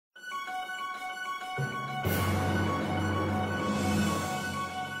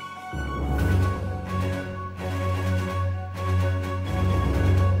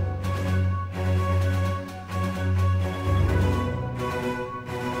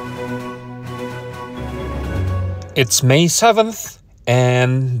It's May 7th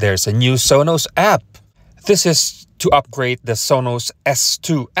and there's a new Sonos app. This is to upgrade the Sonos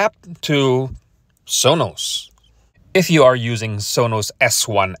S2 app to Sonos. If you are using Sonos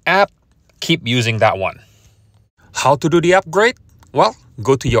S1 app, keep using that one. How to do the upgrade? Well,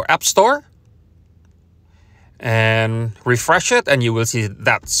 go to your app store and refresh it and you will see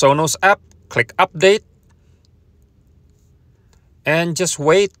that Sonos app. Click update and just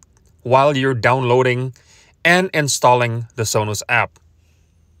wait while you're downloading and installing the Sonos app.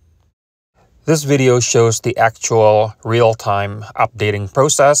 This video shows the actual real-time updating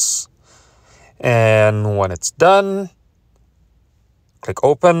process. And when it's done, click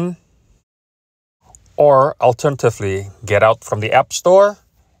open. Or alternatively, get out from the App Store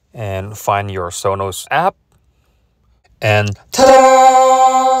and find your Sonos app. And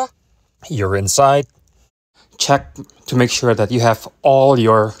ta-da! You're inside. Check to make sure that you have all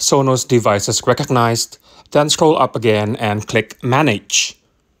your Sonos devices recognized. Then scroll up again and click Manage.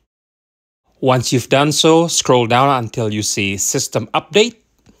 Once you've done so, scroll down until you see System Update.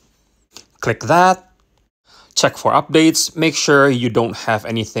 Click that. Check for updates. Make sure you don't have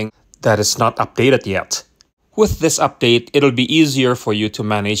anything that is not updated yet. With this update, it'll be easier for you to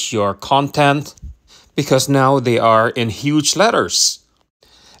manage your content because now they are in huge letters.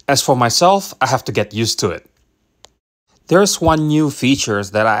 As for myself, I have to get used to it. There's one new feature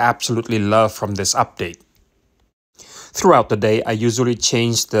that I absolutely love from this update. Throughout the day, I usually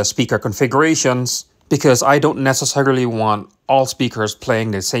change the speaker configurations because I don't necessarily want all speakers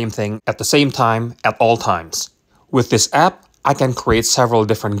playing the same thing at the same time at all times. With this app, I can create several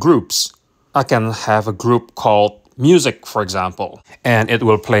different groups. I can have a group called Music, for example, and it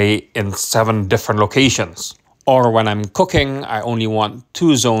will play in 7 different locations. Or when I'm cooking, I only want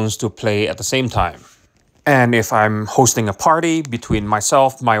 2 zones to play at the same time. And if I'm hosting a party between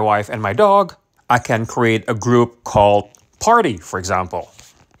myself, my wife, and my dog, I can create a group called Party, for example.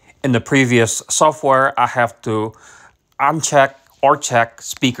 In the previous software, I have to uncheck or check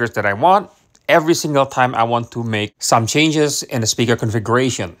speakers that I want every single time I want to make some changes in the speaker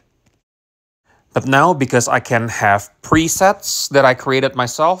configuration. But now, because I can have presets that I created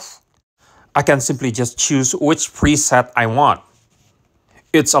myself, I can simply just choose which preset I want.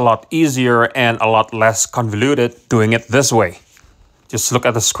 It's a lot easier and a lot less convoluted doing it this way. Just look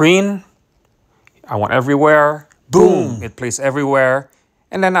at the screen. I want everywhere. Boom! It plays everywhere.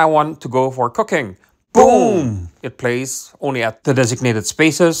 And then I want to go for cooking. Boom! It plays only at the designated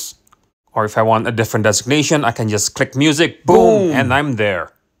spaces. Or if I want a different designation, I can just click music. Boom! And I'm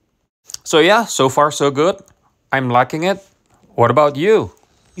there. So yeah, so far so good. I'm liking it. What about you?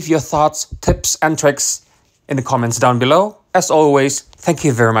 Leave your thoughts, tips, and tricks in the comments down below. As always, thank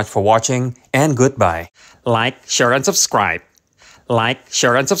you very much for watching and goodbye. Like, share, and subscribe. Like,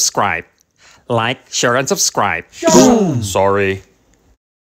 share, and subscribe. Like, share, and subscribe. Boom! Sorry.